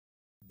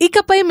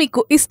ఇకపై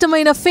మీకు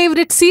ఇష్టమైన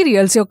ఫేవరెట్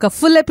సీరియల్స్ యొక్క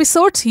ఫుల్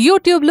ఎపిసోడ్స్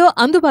యూట్యూబ్లో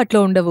అందుబాటులో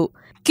ఉండవు.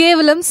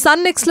 కేవలం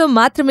సన్ నెక్స్ట్లో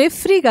మాత్రమే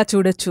ఫ్రీగా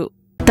చూడొచ్చు.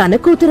 తన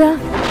కూతురా?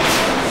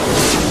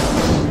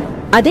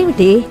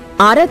 అదేమిటి,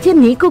 ఆరాధ్య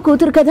నీకు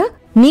కూతురు కదా,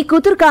 నీ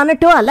కూతురు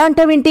కానట్టు అలా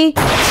అంటావేంటి?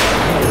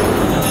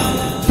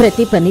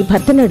 ప్రతి పని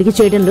భర్తను అడిగి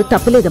చేయడంలో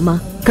తప్పులేదమ్మా,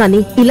 కానీ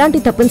ఇలాంటి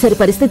తప్పనిసరి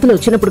పరిస్థితులు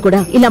వచ్చినప్పుడు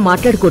కూడా ఇలా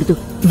మాట్లాడకూడదు.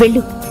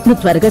 వెళ్ళు,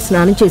 నువ్వు త్వరగా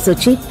స్నానం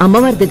చేసొచ్చి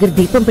అమ్మవారి దగ్గర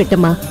దీపం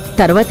పెట్టమ్మా.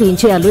 తర్వాత ఏం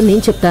చేయాలో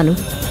నేను చెప్తాను.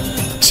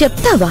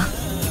 చెప్తావా?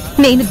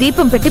 నేను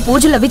దీపం పెట్టి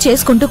పూజలవి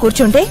చేసుకుంటూ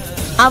కూర్చుంటే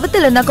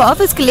అవతల నాకు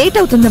ఆఫీస్కి లేట్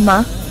అవుతుందమ్మా.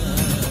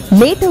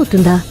 లేట్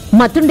అవుతుందా?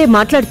 మతుండే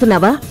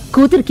మాట్లాడుతున్నావా?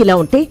 కూతురికిలా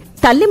ఉంటే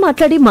తల్లి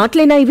మాట్లాడి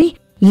మాటలేనా ఇవి?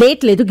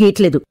 లేట్ లేదు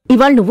గీట్లేదు,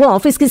 ఇవాళ నువ్వు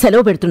ఆఫీస్కి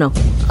సెలవు పెడుతున్నావు.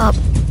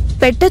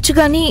 పెట్టొచ్చు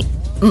గాని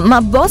మా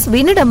బాస్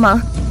వినడమ్మా.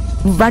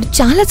 వాడు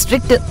చాలా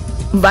స్ట్రిక్ట్.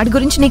 వాడి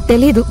గురించి నీకు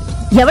తెలియదు.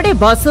 ఎవడే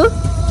బాసు?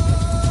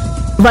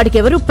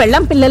 వాడికెవరు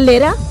పెళ్ళాం పిల్లలు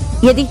లేరా?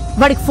 ఏది,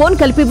 వాడికి ఫోన్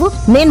కలిపివ్వు,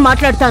 నేను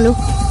మాట్లాడతాను.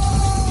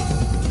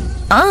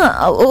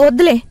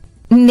 వద్దులే,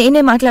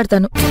 నేనే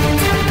మాట్లాడతాను.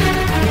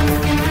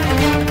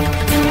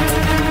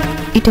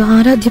 ఇటు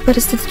ఆరాధ్య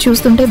పరిస్థితి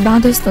చూస్తుంటే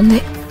బాధేస్తుంది,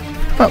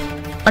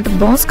 అటు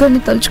బాస్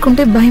గారిని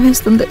తలుచుకుంటే భయం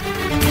వేస్తుంది.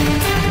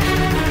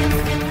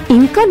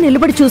 ఇంకా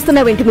నిలబడి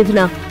చూస్తున్నావేంటి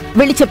మిథున?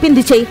 వెళ్ళి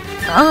చెప్పింది చెయ్యి.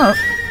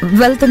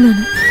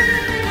 వెళ్తున్నాను.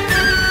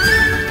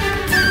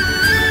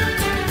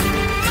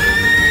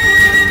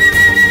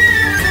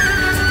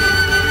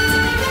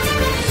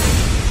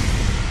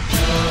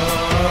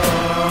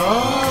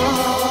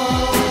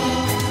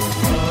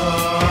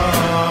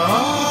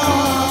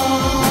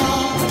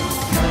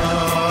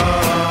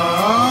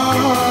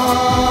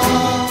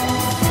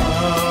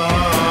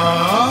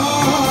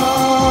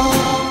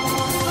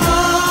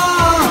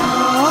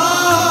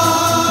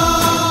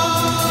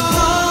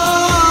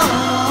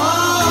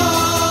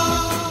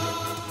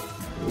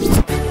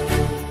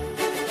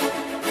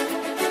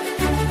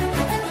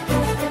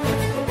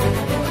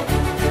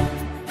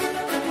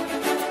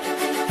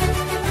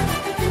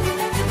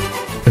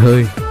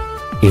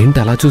 ఏంటి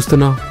అలా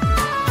చూస్తున్నావు?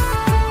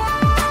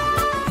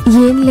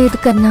 ఏం లేదు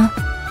కన్నా,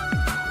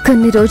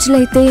 కొన్ని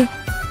రోజులైతే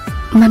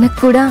మనకు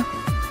కూడా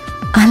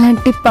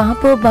అలాంటి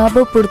పాపో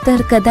బాబో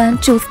పుడతారు కదా అని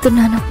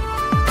చూస్తున్నాను.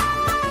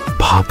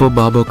 పాపో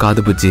బాబో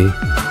కాదు బుజ్జి,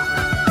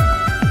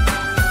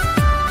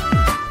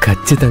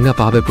 ఖచ్చితంగా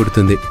పాపే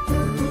పుడుతుంది.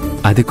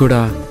 అది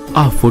కూడా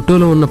ఆ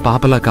ఫోటోలో ఉన్న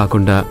పాపలా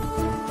కాకుండా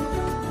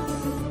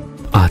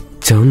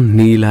అచ్చం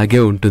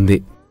నీలాగే ఉంటుంది.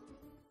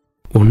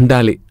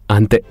 ఉండాలి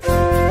అంతే.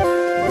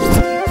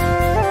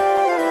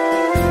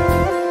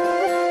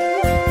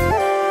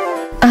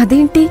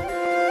 అదేంటి?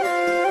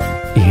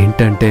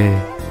 ఏంటంటే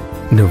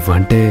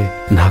నువ్వంటే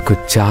నాకు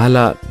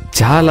చాలా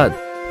చాలా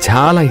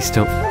చాలా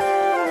ఇష్టం.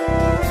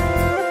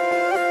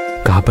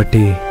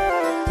 కాబట్టి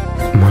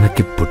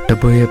మనకి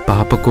పుట్టబోయే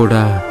పాప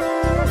కూడా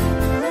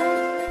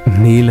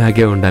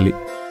నీలాగే ఉండాలి.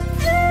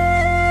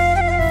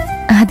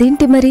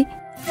 అదేంటి మరి?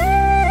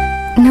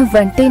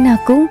 నువ్వంటే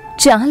నాకు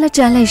చాలా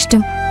చాలా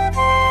ఇష్టం.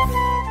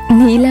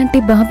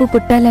 నీలాంటి బాబు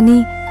పుట్టాలని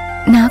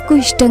నాకు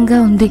ఇష్టంగా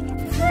ఉంది.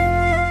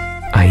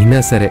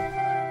 అయినా సరే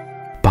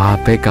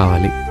పాపే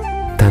కావాలి.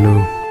 తను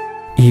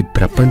ఈ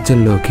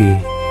ప్రపంచంలోకి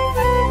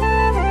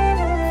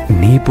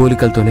నీ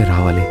పోలికలతోనే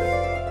రావాలి.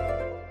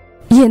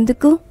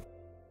 ఎందుకు?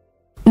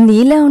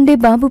 నీలా ఉండే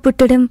బాబు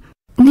పుట్టడం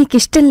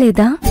నీకిష్టం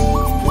లేదా?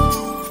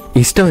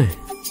 ఇష్టమే,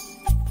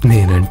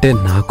 నేనంటే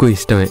నాకు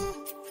ఇష్టమే.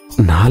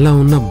 నాలా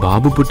ఉన్న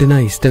బాబు పుట్టినా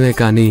ఇష్టమే,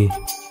 కానీ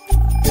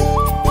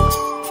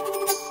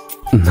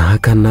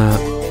నాకన్నా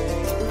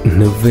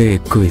నువ్వే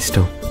ఎక్కువ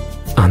ఇష్టం.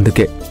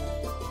 అందుకే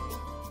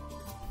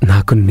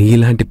నాకు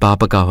నీలాంటి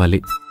పాప కావాలి.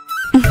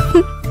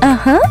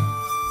 ఆహా,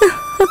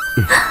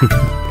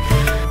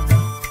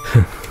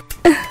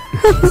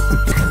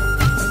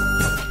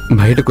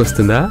 బయటకు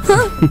వస్తుందా?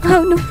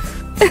 అవును.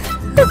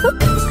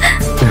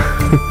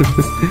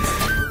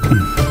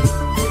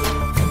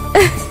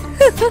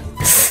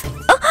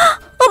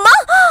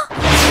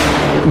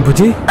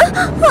 బుజ్జి,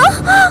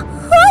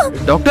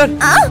 డాక్టర్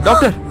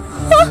డాక్టర్.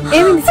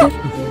 ఏమైంది సార్?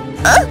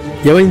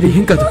 ఏమైంది?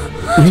 ఏం కాదు,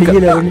 చూడండి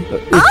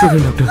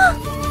డాక్టర్.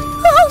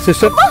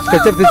 సిస్టర్,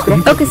 స్ట్రెచర్ తీసుకో.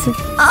 Okay sir.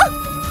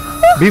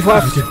 Be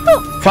fast,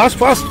 fast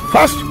fast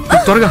fast,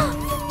 త్వరగా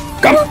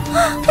come.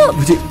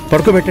 Bujji,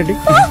 పడుకోబెట్టండి.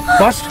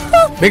 Fast,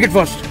 make it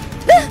fast.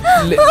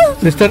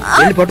 Sister,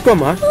 వెళ్ళి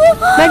పట్టుకోమ్మా.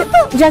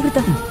 జాగ్రత్త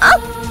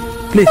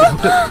ప్లీజ్.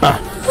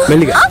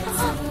 మెల్లిగా.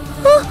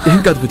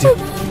 ఏం కాదు బుజ్జి.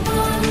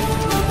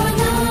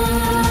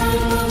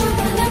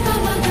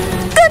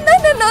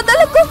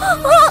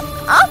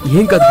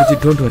 ఏం కాదు బుజ్జి,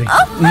 డోంట్ వరీ.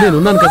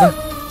 నేనున్నాను కదా,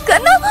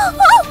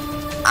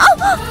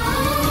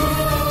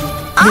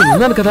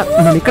 నేనున్నాను కదా,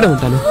 నేను ఇక్కడే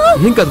ఉంటాను.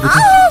 ఏం కాదు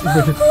బుజ్జి.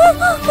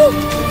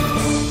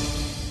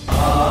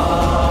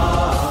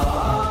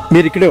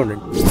 మీరు ఇక్కడే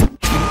ఉండండి.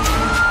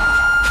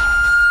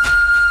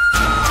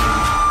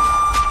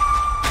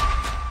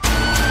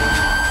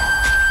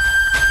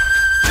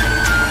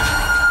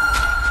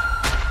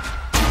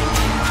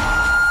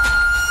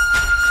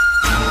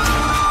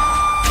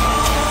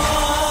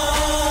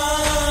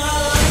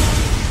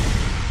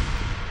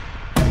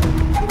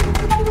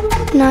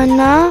 నా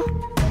నాన్న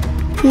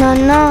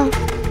నాన్న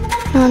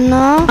నాన్న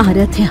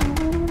ఆరాధ్య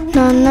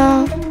నాన్న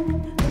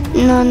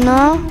నాన్న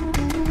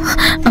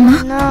అమ్మా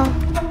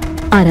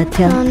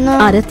ఆరాధ్య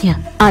ఆరాధ్య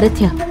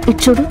ఆరాధ్య ఇటు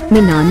చూడు, మీ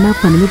నాన్న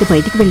పని మీద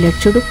బయటికి వెళ్ళాడు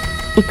చూడు.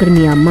 ఇక్కడ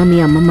మీ అమ్మ మీ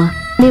అమ్మమ్మ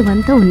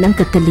మేమంతా ఉన్నాం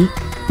కదా తల్లి,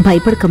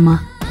 భయపడకమ్మా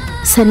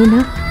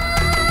సరేనా?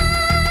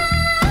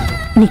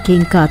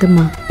 నీకేం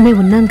కాదమ్మా,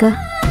 మేమున్నాంగా.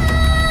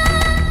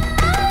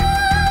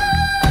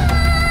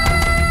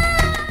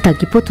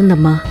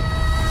 తగ్గిపోతుందమ్మా.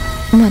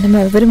 మనం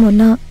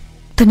ఎవరమున్నా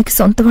తనకి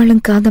సొంత వాళ్ళం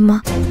కాదమ్మా,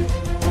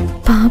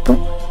 పాపం.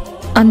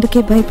 అందుకే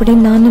భయపడి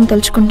నాన్నని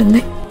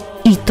తలుచుకుంటుంది.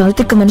 ఈ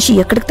తలతిక్క మనిషి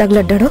ఎక్కడికి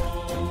తగలడ్డాడో,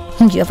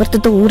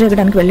 ఎవరితో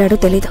ఊరేగడానికి వెళ్ళాడో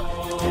తెలీదు.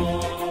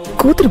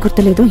 కూతురు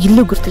గుర్తులేదు,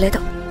 ఇల్లు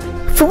గుర్తులేదు,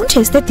 ఫోన్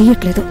చేస్తే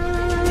తీయట్లేదు.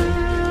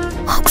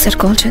 ఒకసారి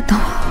కాల్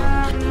చేద్దాం.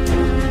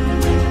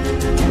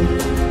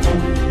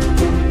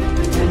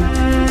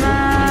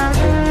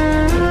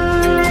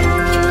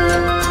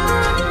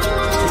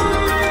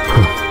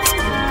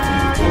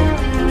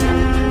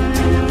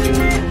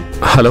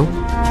 Hello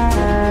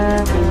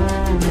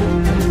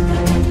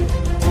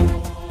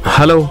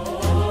hello.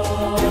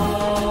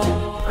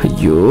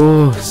 అయ్యో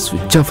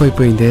స్విచ్ ఆఫ్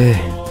అయిపోయిందే.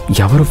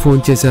 ఎవరు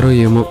ఫోన్ చేశారో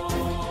ఏమో.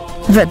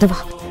 వెదవా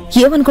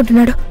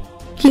ఏమనుకుంటున్నాడు?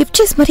 లిఫ్ట్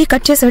చేసి మరీ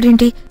కట్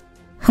చేశాడేంటి?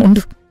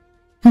 ఉండు,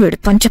 వీడు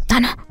పని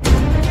చెప్తాను.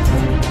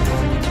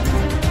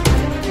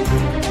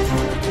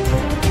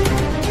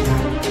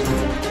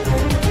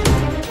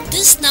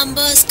 This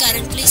number is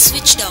currently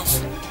switched off.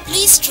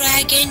 Please try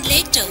again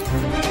later.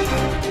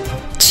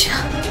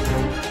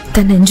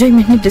 తన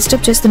ఎంజాయ్మెంట్ ని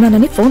డిస్టర్బ్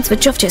చేస్తున్నానని ఫోన్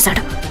స్విచ్ ఆఫ్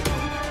చేశాడు.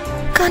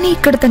 కానీ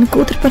ఇక్కడ తన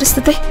కూతురు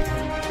పరిస్థితి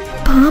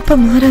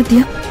పాపం. ఆరాధ్య.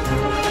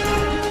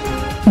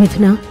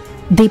 మిథున,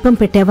 దీపం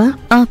పెట్టావా?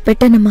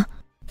 పెట్టానమ్మా.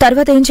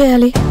 తర్వాత ఏం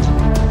చేయాలి?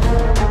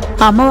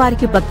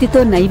 అమ్మవారికి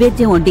భక్తితో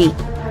నైవేద్యం వండి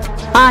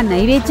ఆ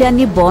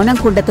నైవేద్యాన్ని బోనం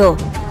కుండతో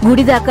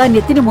గుడిదాకా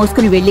నెత్తిని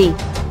మోసుకుని వెళ్లి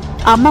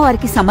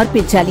అమ్మవారికి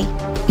సమర్పించాలి.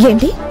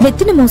 ఏంటి,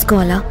 నెత్తిని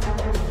మోసుకోవాలా?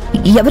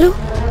 ఎవరు?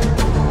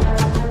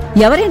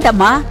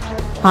 ఎవరేంటమ్మా,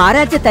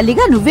 ఆరాధ్య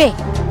తల్లిగా నువ్వే.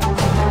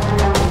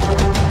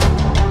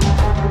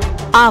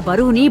 ఆ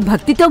బరువుని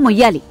భక్తితో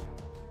మొయ్యాలి.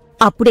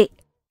 అప్పుడే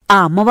ఆ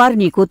అమ్మవారు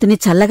నీ కూతుని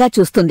చల్లగా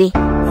చూస్తుంది.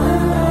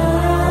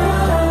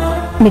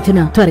 మిథున,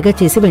 త్వరగా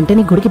చేసి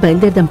వెంటనే గుడికి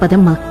బయలుదేరదాం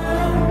పదమ్మా.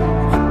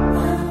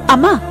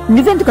 అమ్మా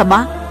నువ్వెందుకమ్మా,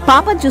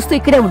 పాపం చూస్తూ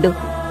ఇక్కడే ఉండు.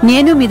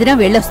 నేను మిథున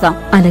వెళ్ళొస్తాం.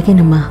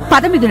 అలాగేనమ్మా.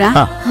 పద మిథున.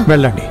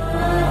 వెళ్ళండి.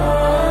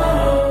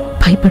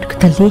 భయపడుకు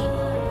తల్లి,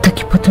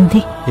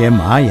 తగ్గిపోతుంది.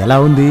 ఏమ్మా ఎలా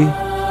ఉంది?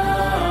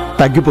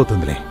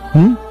 తగ్గిపోతుందిలే.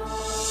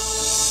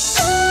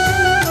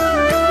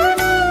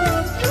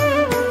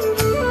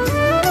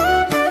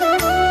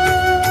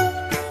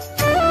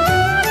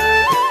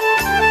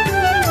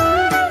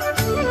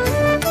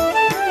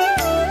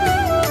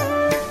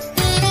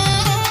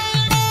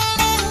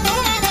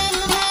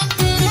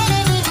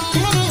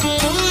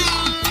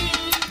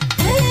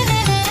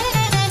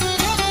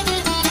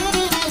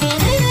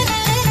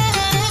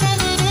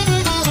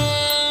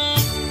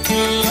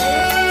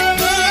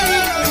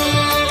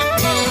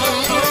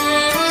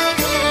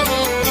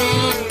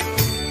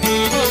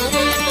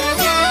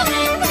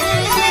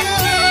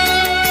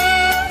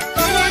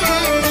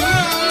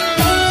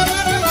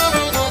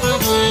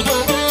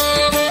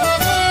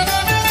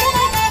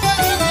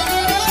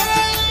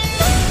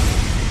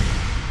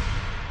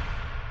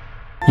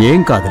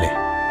 ఏం కాదులే.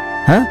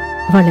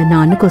 వాళ్ళ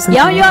నాన్న కోసం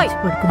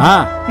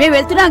మేము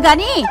వెళ్తున్నాం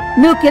గాని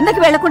నువ్వు కిందకి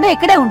వెళ్లకుండా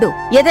ఇక్కడే ఉండు.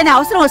 ఏదైనా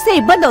అవసరం వస్తే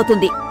ఇబ్బంది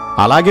అవుతుంది.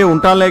 అలాగే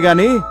ఉంటాంలే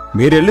గాని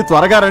మీరెళ్ళి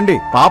త్వరగా రండి,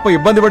 పాప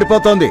ఇబ్బంది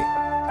పడిపోతోంది.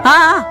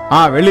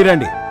 వెళ్ళి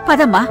రండి.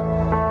 పదమ్మా.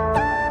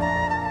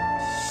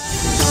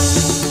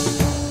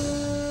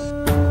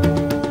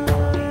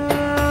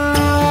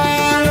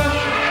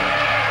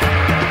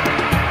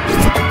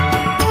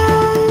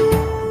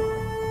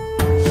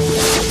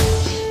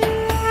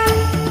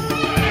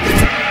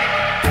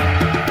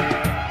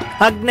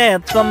 అగ్నే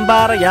త్వం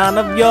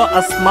పారయానవ్యో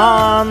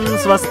అస్మాన్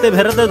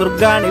స్వస్తిభిర్ద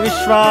దుర్గాణి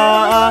విశ్వా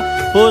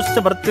పూష్ట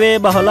పృథ్వీ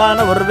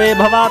బహుళాన ఉర్వే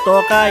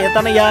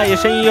భవాతోకాయతనయా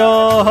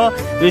యశయ్యోః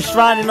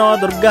విశ్వానినో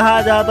దుర్గః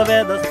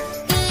జాతవేద.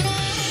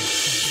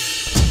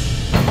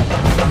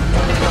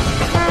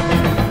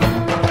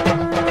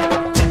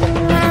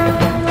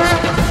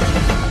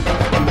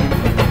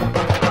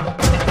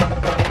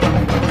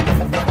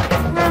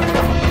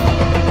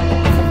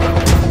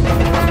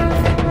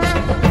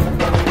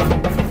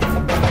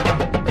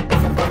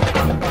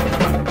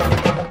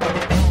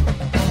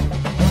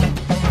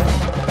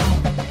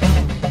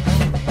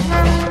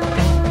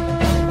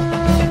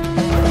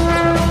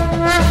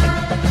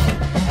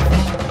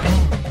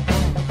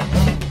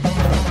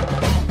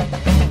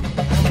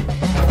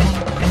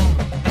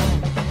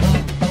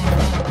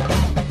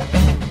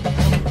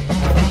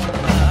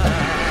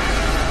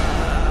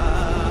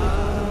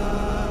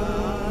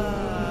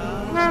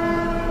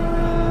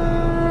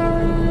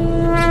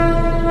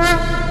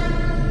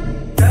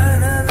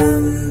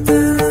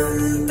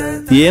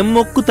 ఏం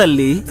మొక్కు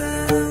తల్లి?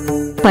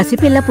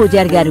 పసిపిల్ల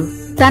పూజారి గారు,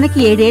 తనకి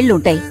 7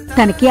 ఏళ్లుంటాయి.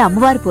 తనకి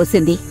అమ్మవారు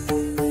పోసింది.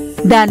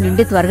 దాని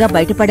నుండి త్వరగా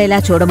బయటపడేలా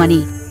చూడమని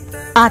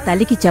ఆ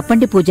తల్లికి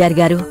చెప్పండి పూజారి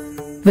గారు,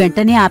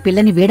 వెంటనే ఆ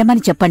పిల్లని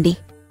వీడమని చెప్పండి.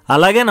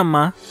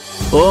 అలాగేనమ్మా.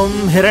 ఓం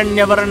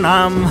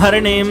హిరణ్యవర్ణాం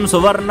హరిణీం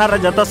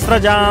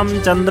సువర్ణరజతస్రజాం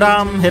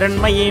చంద్రాం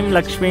హిరణ్మయీం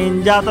లక్ష్మీం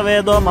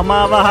జాతవేదో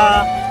మమావహ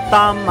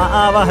తాం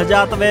మహావహ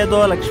జాతవేదో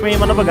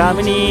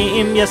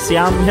లక్ష్మీమనుపగామినీం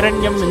యస్యాం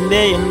హిరణ్యం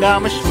విందేయం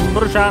గామశ్వం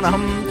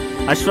పురుషానహం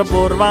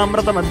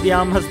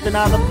అశ్వపూర్వామృతమద్యాం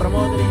హస్తినాథ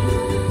ప్రమోదిని.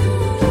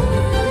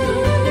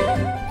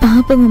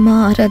 పాపమమ్మా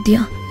ఆరాధ్య,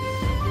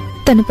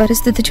 తన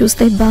పరిస్థితి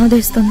చూస్తే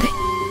బాధేస్తుంది.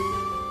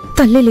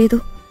 తల్లి లేదు,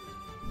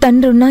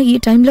 తండ్రున్నా ఈ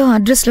టైంలో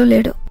అడ్రస్లో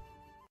లేడు.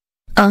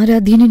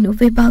 ఆరాధ్యని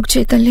నువ్వే బాగు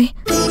చేయ తల్లి.